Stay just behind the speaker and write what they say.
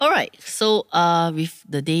Alright, so with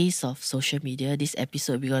the days of social media, this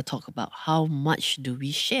episode we're going to talk about how much do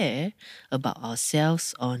we share about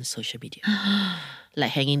ourselves on social media.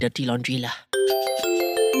 Like hanging dirty laundry lah.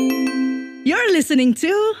 You're listening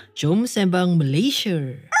to Jom Sembang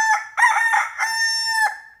Malaysia.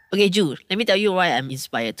 Okay, Ju, let me tell you why I'm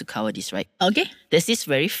inspired to cover this, right? Okay. There's this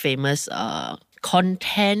very famous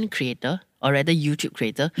content creator, or rather YouTube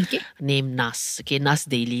creator, named Nas. Okay, Nas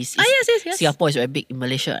Dailies. Yes. Singapore is very big in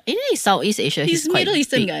Malaysia. In Southeast Asia, He's quite Middle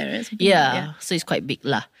Eastern big. guy, right? Yeah, so he's quite big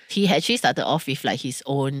lah. He actually started off with like his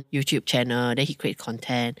own YouTube channel. Then he created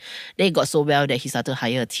content. Then it got so well that he started to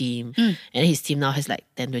hire a team. And then his team now has like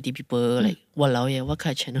 10, 20 people. Like, walao, yeah, what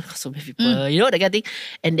kind of channel got so many people? You know, that kind of thing.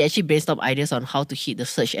 And they actually brainstorm ideas on how to hit the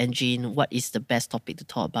search engine, what is the best topic to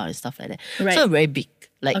talk about and stuff like that. Right. So very big.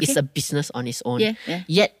 Like it's a business on its own. Yeah.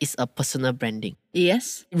 Yet it's a personal branding.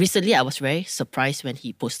 Yes. Recently, I was very surprised when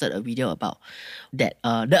he posted a video about that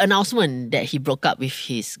the announcement that he broke up with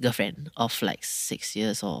his girlfriend of like 6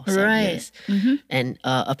 years or 7 years. And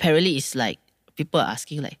apparently it's like people are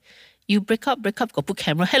asking like, you break up, got put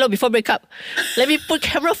camera. Hello, before break up, let me put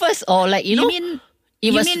camera first. Or like, you know,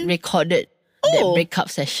 it was recorded, that breakup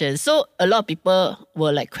session. So a lot of people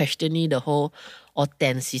were like questioning the whole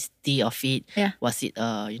authenticity of it. Yeah. Was it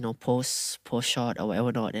post shot or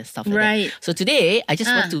whatever not and stuff like Right. that. So today I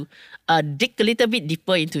just want to dig a little bit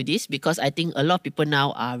deeper into this because I think a lot of people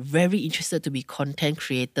now are very interested to be content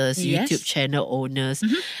creators, Yes. YouTube channel owners,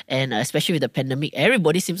 and especially with the pandemic,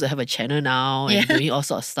 everybody seems to have a channel now and doing all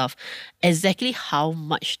sorts of stuff. Exactly how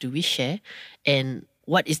much do we share and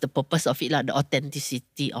what is the purpose of it lah, the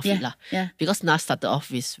authenticity of it lah. Yeah. Because Nas started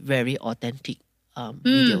off with very authentic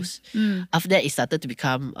videos. After that, it started to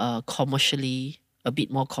become commercially a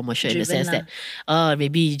bit more commercial in the Driven sense that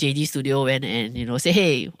maybe JD Studio went and say,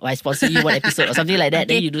 hey, I sponsor you one episode or something like that.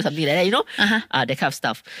 Then you do something like that, that kind of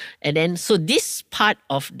stuff. And then so this part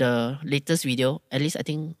of the latest video, at least I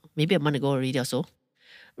think maybe a month ago already or so,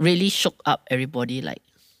 really shook up everybody. Like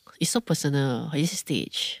it's so personal. It's a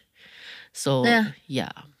stage. So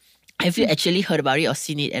yeah. Have you actually heard about it or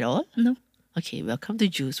seen it at all? No. Okay, welcome to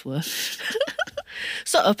Juice World.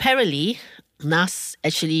 So apparently, Nas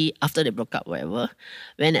actually, after they broke up, whatever,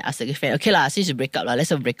 when I asked the girlfriend, okay lah, since you break up lah, let's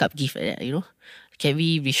have a breakup gift, can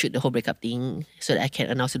we reshoot the whole breakup thing so that I can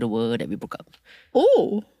announce to the world that we broke up?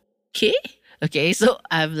 Oh, okay. Okay, so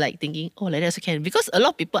I'm like thinking, like that also can. Because a lot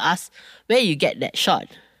of people ask where you get that shot,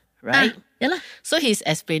 right? Yeah lah. So he's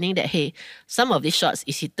explaining that, hey, some of these shots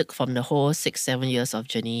is he took from the whole 6-7 years of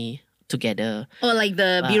journey together. Oh, like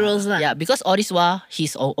the B-rolls lah. Yeah, because all this while,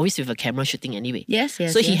 he's always with a camera shooting anyway. Yes.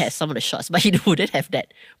 So he has some of the shots, but he wouldn't have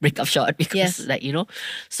that breakup shot because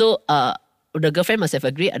So the girlfriend must have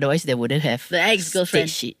agreed, otherwise they wouldn't have the ex-girlfriend.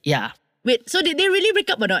 Shit. Yeah. Wait, so did they really break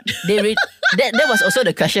up or not? That was also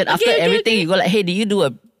the question. After everything, you go like, hey, did you do a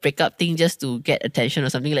breakup thing just to get attention or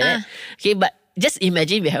something like that? Okay, but just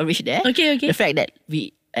imagine we haven't reached there. Okay. The fact that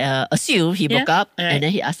we assume he broke up, Right. and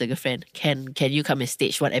then he asked the girlfriend, can you come and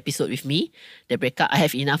stage one episode with me? The breakup, I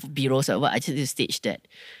have enough B-rolls or what, I just need to stage that.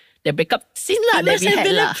 The breakup scene lah It that must we have had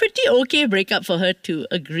been lah. a pretty okay breakup for her to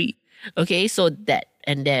agree. Okay, so that,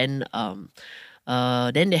 and then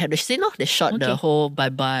they have the scene the shot the whole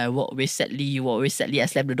bye-bye, I walk away sadly, you walk away sadly, I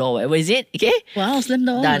slammed the door, whatever is it, okay? Wow, slam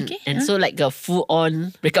door. Done. Okay. And so like a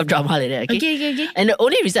full-on breakup drama like that, okay? Okay. And the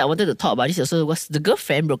only reason I wanted to talk about this also was the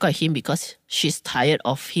girlfriend broke up with him because she's tired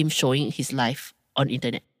of him showing his life on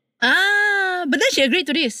internet. But then she agreed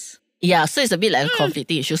to this. Yeah, so it's a bit like a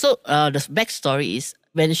conflicting issue. So the backstory is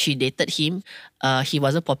when she dated him, he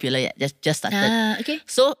wasn't popular yet, just started. Okay.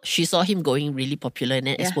 So she saw him going really popular and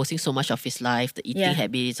then exposing so much of his life, the eating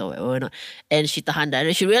habits or whatever. Not. And she tahan that.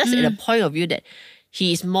 And she realized at a point of view that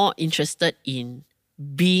he is more interested in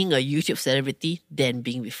being a YouTube celebrity than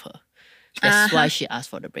being with her. That's why she asked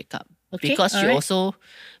for the breakup. Okay, Because she alright. also,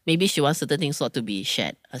 maybe she wants certain things not to be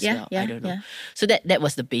shared as well. I don't know. Yeah. So that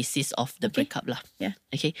was the basis of the breakup lah. Yeah.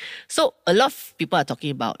 Okay. So a lot of people are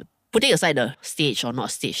talking about, putting aside the stage or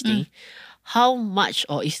not stage thing, how much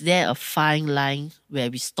or is there a fine line where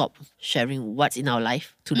we stop sharing what's in our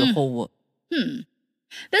life to the whole world?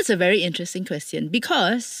 That's a very interesting question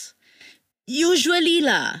because usually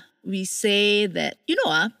we say that,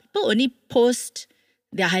 people only post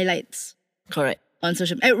their highlights Correct. on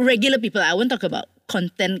social media. Regular people, I won't talk about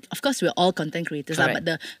content. Of course, we're all content creators, Correct. but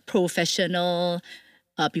the professional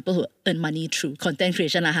people who earn money through content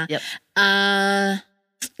creation. Yep.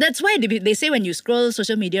 That's why they say when you scroll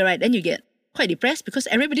social media, right, then you get quite depressed because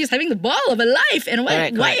everybody's having the ball of a life. And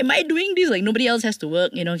why Correct. am I doing this? Like nobody else has to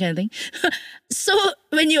work, kind of thing. So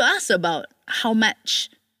when you ask about how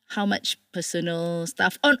how much personal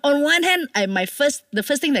stuff. On one hand, the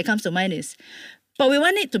first thing that comes to mind is, but we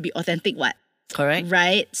want it to be authentic, what? Correct.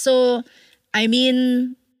 Right? So, I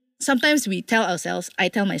mean, sometimes I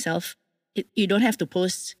tell myself, you don't have to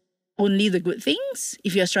post only the good things.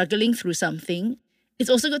 If you're struggling through something, it's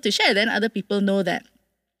also good to share. Then other people know that,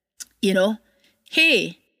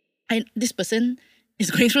 hey, this person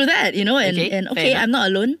is going through that, and okay, I'm not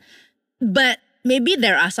alone. But maybe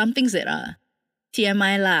there are some things that are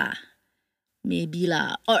TMI lah. Maybe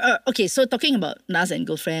lah. Or okay, so talking about Nas and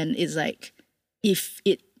girlfriend is like, if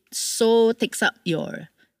it so takes up your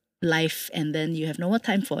life and then you have no more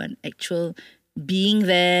time for an actual being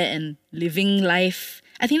there and living life.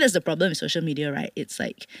 I think that's the problem with social media, right? It's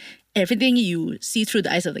like everything you see through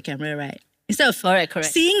the eyes of the camera, right? Instead of correct.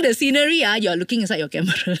 seeing the scenery, you're looking inside your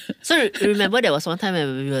camera. So remember there was one time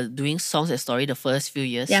when we were doing songs and story the first few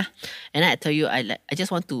years. Yeah. And I tell you, I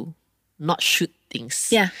just want to not shoot things.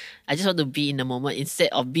 Yeah. I just want to be in the moment instead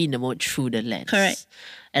of be in the moment through the lens. Correct.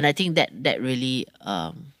 And I think that really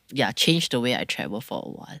changed the way I travel for a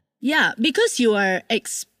while. Yeah, because you are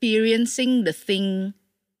experiencing the thing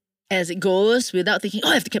as it goes without thinking,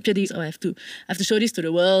 I have to capture this, or I have to show this to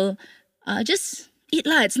the world. Just eat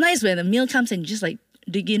lah. It's nice when a meal comes and you just like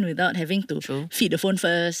dig in without having to feed the phone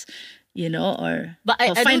first, or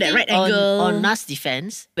find that right angle. On Nas'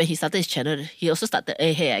 defense, when he started his channel, he also started,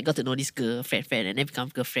 hey, I got to know this girl, friend, and then become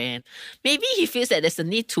girlfriend. Maybe he feels that there's a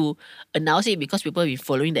need to announce it because people have been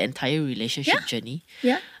following the entire relationship journey.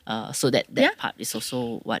 Yeah. So that part is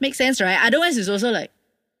also what makes sense, right? Otherwise, it's also like,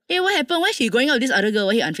 hey, what happened? Why is he going out with this other girl?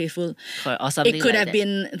 Why he unfaithful? Or something. It could like have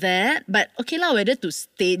been that, but okay lah, whether to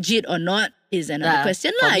stage it or not is another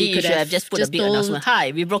question lah. You should have just put a big announcement.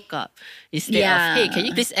 Hi, we broke up. Instead of, hey, can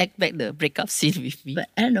you please act back the breakup scene with me? But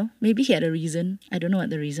I don't know. Maybe he had a reason. I don't know what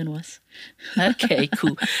the reason was. Okay,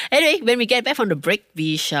 cool. Anyway, when we get back from the break,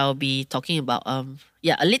 we shall be talking about a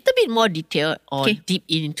little bit more detail or deep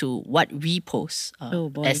into what we post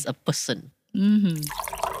as a person. Mm-hmm.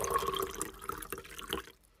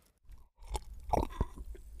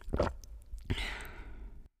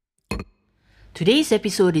 Today's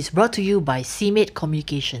episode is brought to you by CMate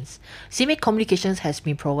Communications. CMate Communications has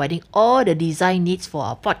been providing all the design needs for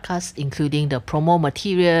our podcast, including the promo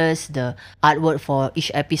materials, the artwork for each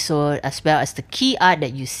episode, as well as the key art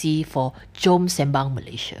that you see for Jom Sembang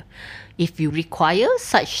Malaysia. If you require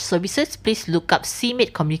such services, please look up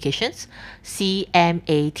CMate Communications,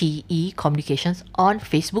 CMATE Communications on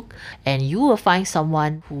Facebook, and you will find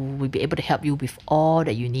someone who will be able to help you with all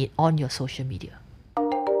that you need on your social media.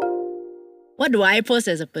 What do I post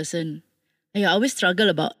as a person? I always struggle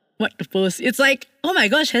about what to post. It's like, oh my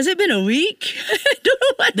gosh, has it been a week? I don't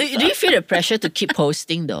know what. Do you feel the pressure to keep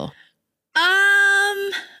posting though?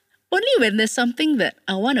 Only when there's something that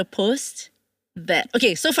I want to post that.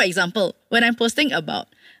 Okay, so for example, when I'm posting about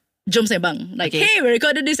Jom Sembang, like, hey, we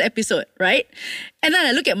recorded this episode, right? And then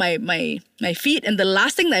I look at my feed, and the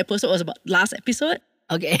last thing that I posted was about last episode.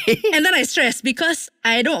 Okay. And then I stress because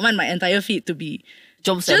I don't want my entire feed to be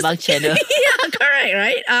Jom Sembang channel. Yeah, correct,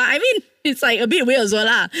 right? I mean, it's like a bit weird as well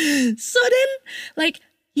lah. So then, like,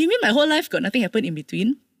 you mean my whole life got nothing happened in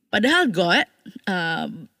between? Padahal got.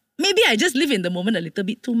 Maybe I just live in the moment a little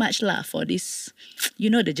bit too much lah for this, the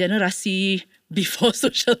generasi before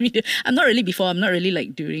social media. I'm not really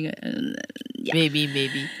like during it. Yeah.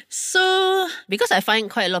 Maybe. So, because I find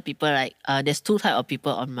quite a lot of people, like, there's two type of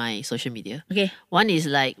people on my social media. Okay. One is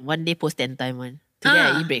like, one day post 10 times one. Today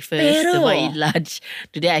I eat breakfast, tomorrow I eat lunch.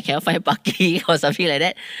 Today I cannot find parking or something like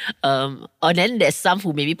that. Or then there's some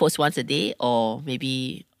who maybe post once a day or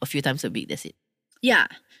maybe a few times a week, that's it. Yeah.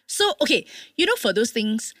 So, okay, for those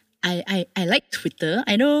things, I like Twitter.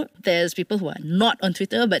 I know there's people who are not on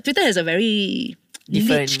Twitter, but Twitter has a very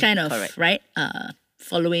different niche kind of, right,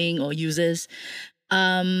 following or users.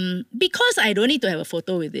 Because I don't need to have a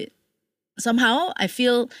photo with it. Somehow, I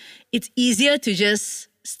feel it's easier to just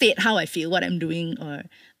state how I feel, what I'm doing, or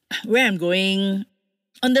where I'm going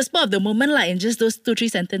on the spot of the moment, like in just those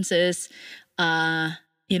 2-3 sentences. I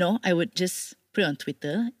would just put it on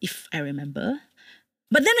Twitter if I remember.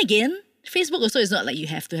 But then again, Facebook also is not like you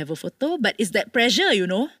have to have a photo, but it's that pressure,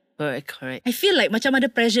 Correct. I feel like macam ada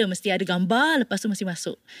pressure, mesti ada gambar, lepas tu mesti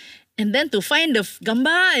masuk. And then to find the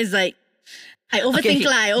gambar is like, I overthink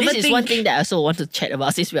lah. This is one thing that I also want to chat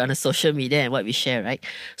about since we're on the social media and what we share, right?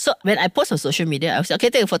 So when I post on social media, I was like, okay,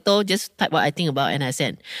 take a photo, just type what I think about and I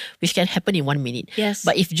send, which can happen in 1 minute. Yes.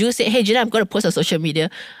 But if Ju say, hey, Gina, I'm going to post on social media,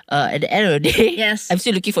 at the end of the day, yes, I'm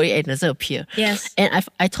still looking for it and it doesn't appear. Yes. And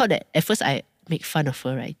I thought that at first I make fun of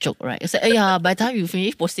her, right? Joke, right? It's like, by the time you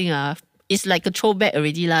finish posting, it's like a throwback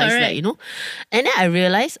already lah. It's like, And then I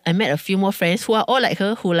realized I met a few more friends who are all like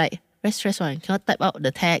her, who like very stressed one. Cannot type out the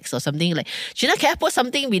text or something like, Gina, can I post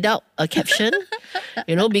something without a caption?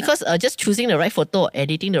 Because just choosing the right photo or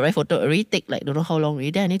editing the right photo already take like don't know how long already.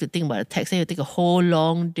 Then I need to think about the text. Then you take a whole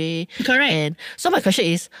long day. Correct. And so my question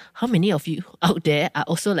is, how many of you out there are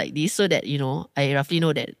also like this, so that, I roughly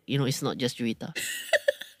know that, it's not just Juwita.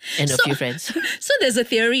 And a few friends. So there's a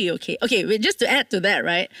theory, okay. Okay, wait, just to add to that,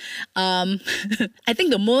 right? I think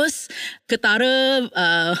the most ketara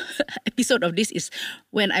episode of this is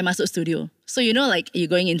when I masuk studio. So like you're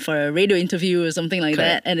going in for a radio interview or something like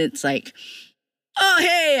that, and it's like, oh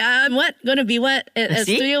hey, I'm gonna be at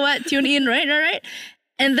studio tune in, right?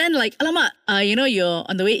 And then like, alamak, you're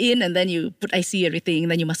on the way in and then you put IC everything,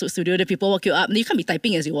 and then you masuk studio, the people walk you up, and you can't be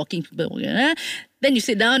typing as you're walking. Then you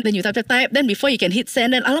sit down, then you type, then before you can hit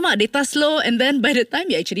send, then alamak, data slow, and then by the time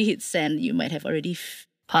you actually hit send, you might have already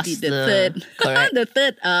passed the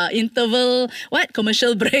third interval,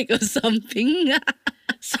 commercial break or something.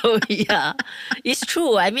 So yeah, it's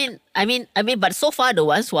true. I mean, but so far the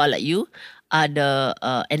ones who are like you are the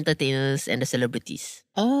entertainers and the celebrities.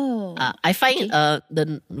 Oh, I find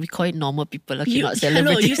we call it normal people. Okay, not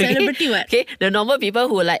celebrity. Hello, you celebrity what? Okay, the normal people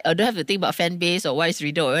who like don't have to think about fan base or wise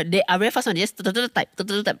reader. Or they are very fast on just type.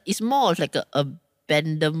 It's more of like a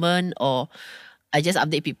abandonment, or I just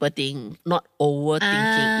update people thing, not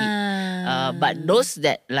overthinking it. But those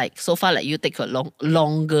that like so far like you take a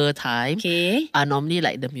longer time are normally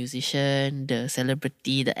like the musician, the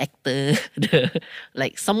celebrity, the actor, the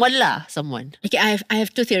like someone. Okay, I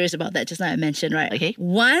have two theories about that. Just now I mentioned, right? Okay.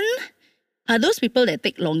 One, are those people that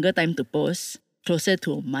take longer time to post closer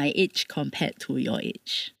to my age compared to your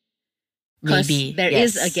age? Maybe there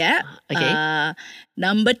is a gap. Okay.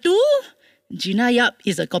 Number two, Gina Yap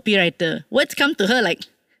is a copywriter. Words come to her like,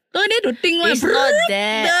 don't need to think. It's not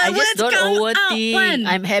that. I just don't overthink.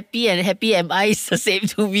 I'm happy and happy am I is the same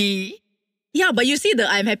to me. Yeah, but you see the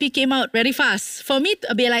I'm happy came out very fast. For me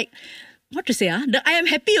to be like, what to say? The I am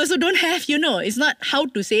happy also don't have, It's not how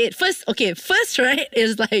to say it. First, right,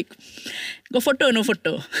 is like, go photo, no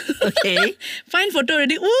photo. Okay. Find photo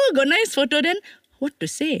already. Ooh, got nice photo. Then what to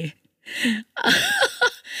say?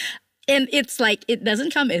 And it's like, it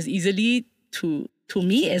doesn't come as easily to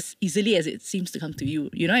me as easily as it seems to come to you.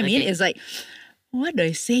 You know what I mean? It's like, what do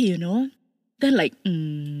I say, Then like,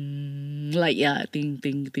 ting. I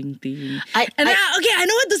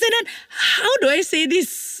know what to say then. How do I say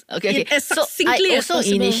this? Okay. As succinctly as possible. I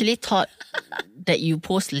also initially thought that you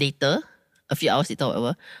post later, a few hours later or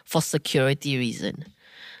whatever, for security reason.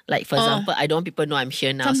 Like for example, I don't want people know I'm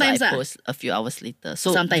here now, so I post a few hours later.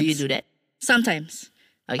 So do you do that? Sometimes.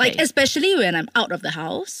 Okay. Like especially when I'm out of the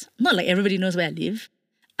house. Not like everybody knows where I live.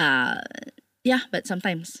 But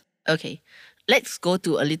sometimes. Okay. Let's go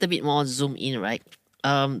to a little bit more zoom in, right?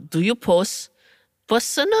 Do you post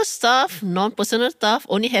personal stuff, non-personal stuff,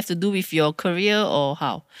 only have to do with your career or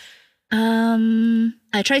how?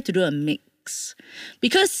 I try to do a mix.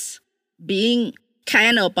 Because being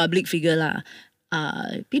kind of a public figure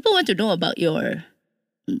people want to know about your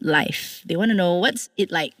life. They want to know what's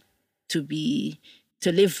it like to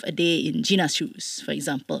live a day in Gina's shoes, for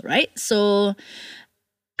example, right? So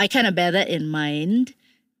I kind of bear that in mind.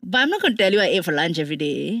 But I'm not going to tell you I ate for lunch every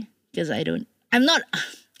day because I'm not.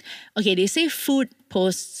 Okay, they say food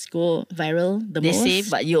posts go viral the most. They say,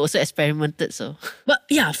 but you also experimented, so. But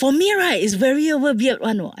yeah, for me, right, it's very weird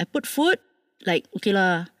one. I put food, like, okay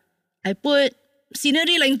lah. I put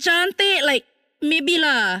scenery like cantik, like, maybe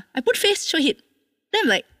lah. I put face, show hit. Then I'm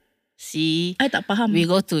like, see, I tak faham. We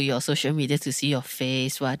go to your social media to see your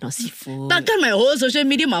face, not see food. Takkan my whole social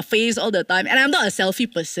media, my face all the time. And I'm not a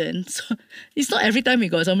selfie person. So it's not every time you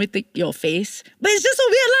got somebody take your face. But it's just so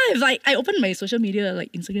weird life. Like I open my social media,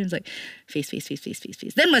 like Instagram is like face.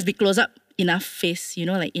 Then must be close up enough face,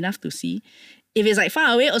 like enough to see. If it's like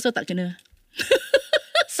far away, also tak kena.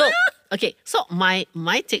 So my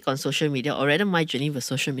take on social media, or rather my journey with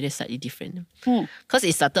social media is slightly different. Because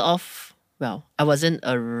it started off, well, I wasn't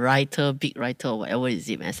a big writer or whatever is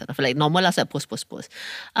it when I started off. Like normal last I post.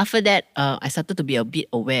 After that, I started to be a bit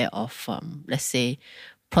aware of, let's say,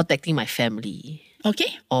 protecting my family.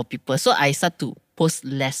 Okay. Or people. So I start to post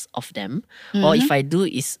less of them. Or if I do,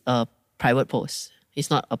 it's a private post. It's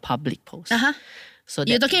not a public post. So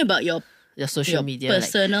you're talking about your social media,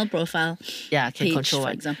 personal profile. Yeah, I can page, control for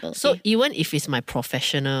one. example. So even if it's my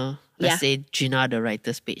professional, let's say Gina the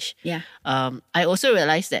writer's page. Yeah. I also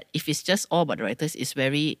realized that if it's just all about the writers, it's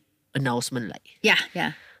very announcement-like. Yeah.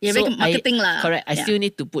 You're making marketing lah. Correct. I still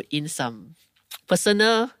need to put in some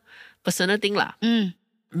personal thing lah.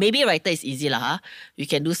 maybe writer is easy lah. Huh? You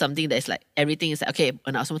can do something that's like everything is like, okay,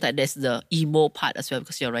 announcement type, there's the emo part as well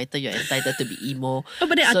because you're a writer, you're entitled to be emo. Oh,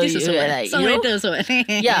 but the artist also, like, songwriter also.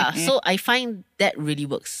 Yeah, so I find that really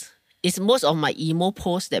works. It's most of my emo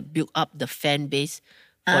posts that build up the fan base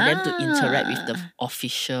for them to interact with the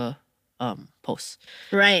official posts.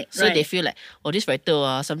 Right. So they feel like, oh, this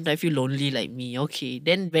writer sometimes feel lonely like me. Okay.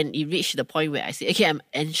 Then when it reached the point where I say, okay, I'm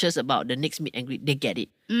anxious about the next meet and greet, they get it.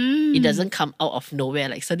 It doesn't come out of nowhere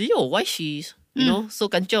like suddenly, oh, why she's, so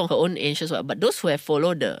kanchong, her own anxious. But those who have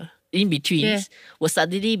followed the in-betweens will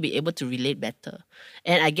suddenly be able to relate better.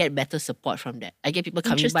 And I get better support from that. I get people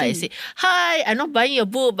coming by and say, hi, I'm not buying your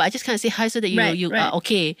book, but I just kind of say hi so that you are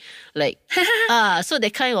okay. Like, so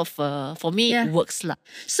that kind of, for me, works lah.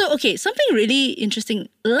 So, okay, something really interesting.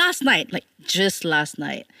 Just last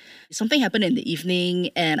night, something happened in the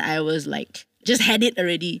evening and I was like, just had it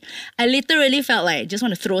already. I literally felt like just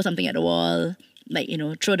want to throw something at the wall, like,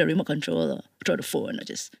 throw the remote control or throw the phone or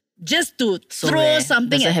just to throw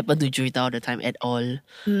something. Doesn't happen to Juita all the time at all.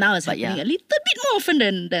 Now it's happening a little bit more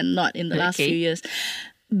often than not in the last few years.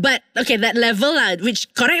 But okay, that level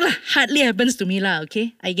which correct hardly happens to me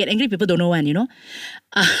okay. I get angry, people don't know one,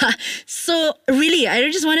 So really,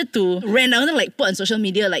 I just wanted to rant. I wanted to like put on social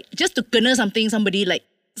media, like just to kena somebody like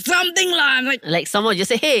something I'm like someone just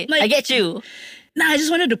say, hey, like, I get you. Nah, I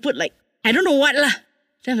just wanted to put like I don't know what lah.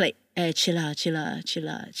 Then I'm like, chill.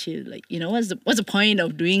 Like, what's the point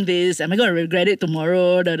of doing this? Am I going to regret it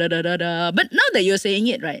tomorrow? But now that you're saying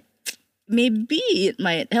it, right, maybe it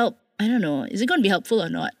might help. I don't know. Is it going to be helpful or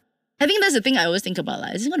not? I think that's the thing I always think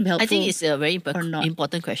about. Is it going to be helpful? I think it's a very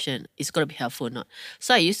important question. It's going to be helpful or not.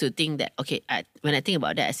 So I used to think that, okay, when I think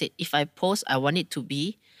about that, I said, if I post, I want it to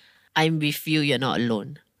be, I'm with you, you're not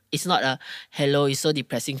alone. It's not a, hello, it's so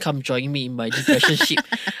depressing, come join me in my depression ship.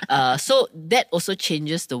 So that also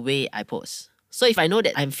changes the way I post. So if I know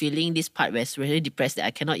that I'm feeling this part where it's really depressed, that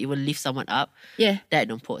I cannot even lift someone up, then I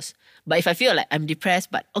don't post. But if I feel like I'm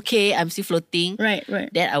depressed, but okay, I'm still floating, right,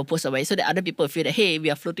 then I will post away so that other people feel that, hey,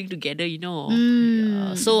 we are floating together,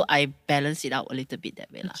 So I balance it out a little bit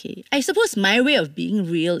that way. Okay. I suppose my way of being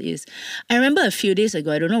real is, I remember a few days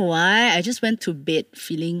ago, I don't know why, I just went to bed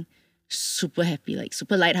feeling super happy, like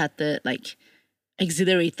super lighthearted, like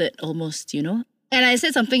exhilarated almost, And I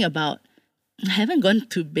said something about, I haven't gone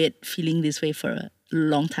to bed feeling this way for a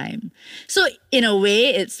long time. So in a way,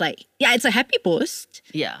 it's like, it's a happy post.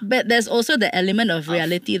 Yeah. But there's also the element of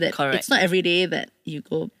reality that it's not every day that you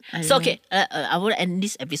go. I will end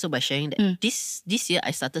this episode by sharing that this year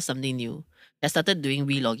I started something new. I started doing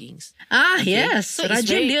vloggings. Yes. So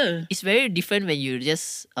it's very different when you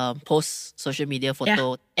just post social media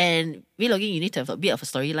photo. And vlogging, you need to have a bit of a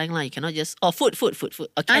storyline. You cannot just, food.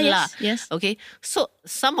 Okay, yes. Okay. So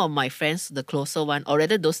some of my friends, the closer one, or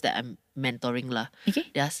rather those that I'm mentoring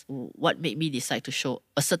that's what made me decide to show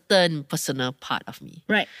a certain personal part of me.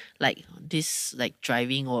 Right. Like this, like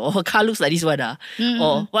driving, or her car looks like this one.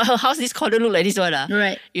 Or her house, this corner look like this one.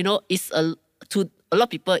 Right. It's a lot of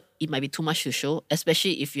people, it might be too much to show,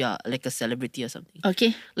 especially if you are like a celebrity or something.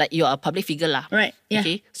 Okay. Like you're a public figure lah. Right. Yeah.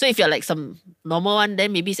 Okay. So if you're like some normal one,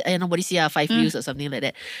 then maybe nobody see 5 views or something like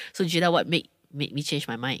that. So Jada, what made me change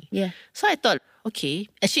my mind? Yeah. So I thought, okay,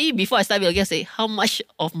 actually before I start vlogging, I say, how much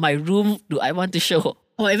of my room do I want to show?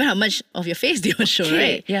 Or even how much of your face do you want to show,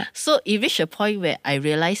 right? Yeah. So it reached a point where I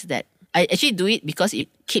realized that I actually do it because it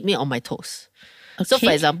kept me on my toes. Okay. So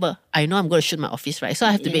for example, I know I'm going to shoot my office, right? So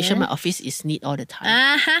I have to make sure my office is neat all the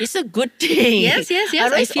time. It's a good thing. Yes.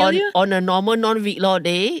 Otherwise, I feel you. On a normal non-week-law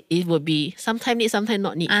day, it would be sometimes neat, sometimes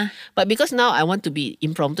not neat. But because now I want to be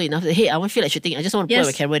impromptu enough that, hey, I won't feel like shooting. I just want to put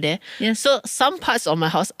my camera there. Yes. So some parts of my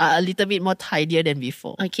house are a little bit more tidier than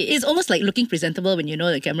before. Okay. It's almost like looking presentable when you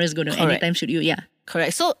know the camera is going to anytime shoot you. Yeah.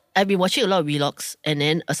 Correct. So I've been watching a lot of vlogs, and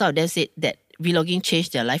then some of them said that vlogging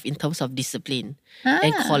changed their life in terms of discipline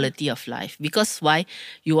and quality of life. Because why?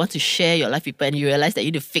 You want to share your life with people and you realize that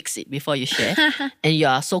you need to fix it before you share. And you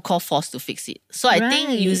are so-called forced to fix it. So I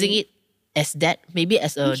think using it as that, maybe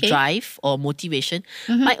as a drive or motivation,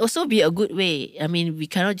 might also be a good way. I mean, we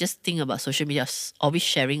cannot just think about social media always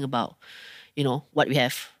sharing about, what we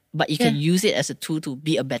have. But you can use it as a tool to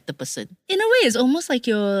be a better person. In a way, it's almost like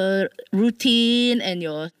your routine and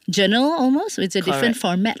your journal almost. It's a different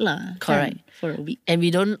format lah. Correct. For a week. And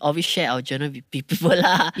we don't always share our journal with people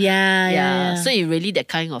lah. Yeah. So you really that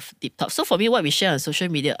kind of deep talk. So for me, what we share on social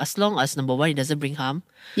media, as long as number one, it doesn't bring harm.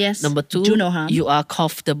 Yes. Number two, do no harm. You are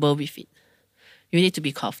comfortable with it. You need to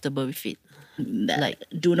be comfortable with it. Like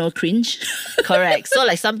do no cringe. Correct. So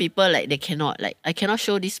like some people, like they cannot, like I cannot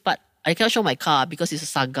show this part I cannot show my car because it's a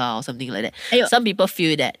saga or something like that. Ayo. Some people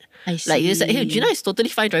feel that. I see. Like you say, hey, Gina is totally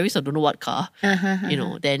fine driving, so I don't know what car. You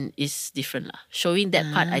know, then it's different lah. Showing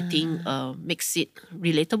that part, I think, makes it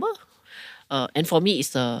relatable. And for me,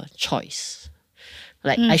 it's a choice.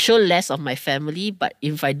 Like I show less of my family, but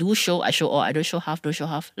if I do show, I show all. I don't show half.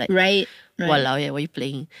 Like Right. walao, yeah, what are you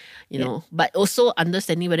playing? You know. But also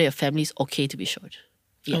understanding whether your family is okay to be showed.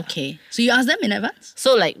 Yeah. Okay. So you ask them in advance?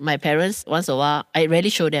 So like my parents, once a while, I rarely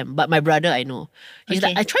show them. But my brother, I know. He's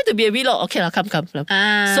like, I try to be a vlog. Okay, come.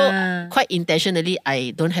 So quite intentionally,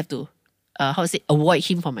 I don't have to, avoid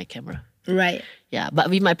him from my camera. Right. Yeah, but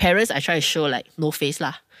with my parents, I try to show like no face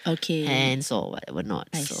lah. Okay. Hands or whatever not.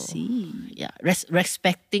 I see. Yeah,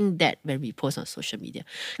 respecting that when we post on social media.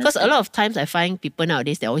 Because a lot of times I find people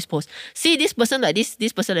nowadays, they always post, see this person like this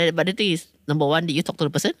person like that. But the thing is, number one, did you talk to the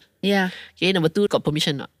person? Yeah. Okay, number two, got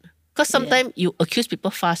permission not? Because sometimes you accuse people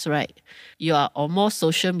fast, right? You are almost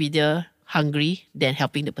social media hungry than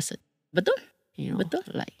helping the person. Betul. You know, Betul.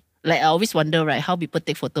 Like I always wonder, right, how people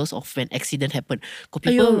take photos of when accident happen. Could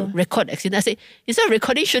people record accident? I say, instead of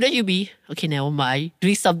recording, shouldn't you be, okay, never mind,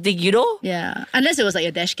 doing something, you know? Yeah. Unless it was like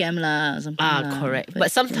a dash cam lah or something. Correct.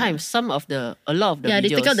 But sometimes, a lot of the videos. Yeah, they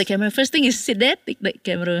take out the camera. First thing is sit there, take the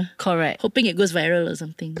camera. Correct. Hoping it goes viral or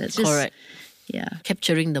something. That's just... Correct. Yeah.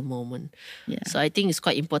 Capturing the moment. Yeah. So I think it's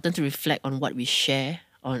quite important to reflect on what we share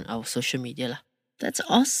on our social media lah. That's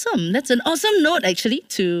awesome. That's an awesome note actually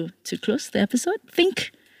to close the episode.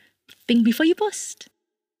 Think before you post.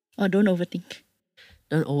 Or don't overthink.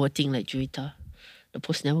 Don't overthink like Juwita. The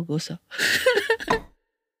post never goes up.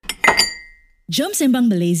 Jom Sembang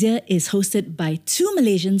Malaysia is hosted by two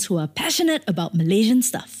Malaysians who are passionate about Malaysian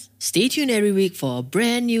stuff. Stay tuned every week for a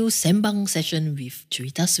brand new Sembang session with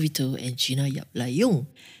Juwita Suwito and Gina Yap Layung.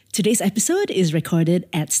 Today's episode is recorded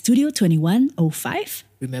at Studio 2105.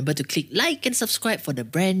 Remember to click like and subscribe for the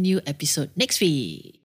brand new episode next week.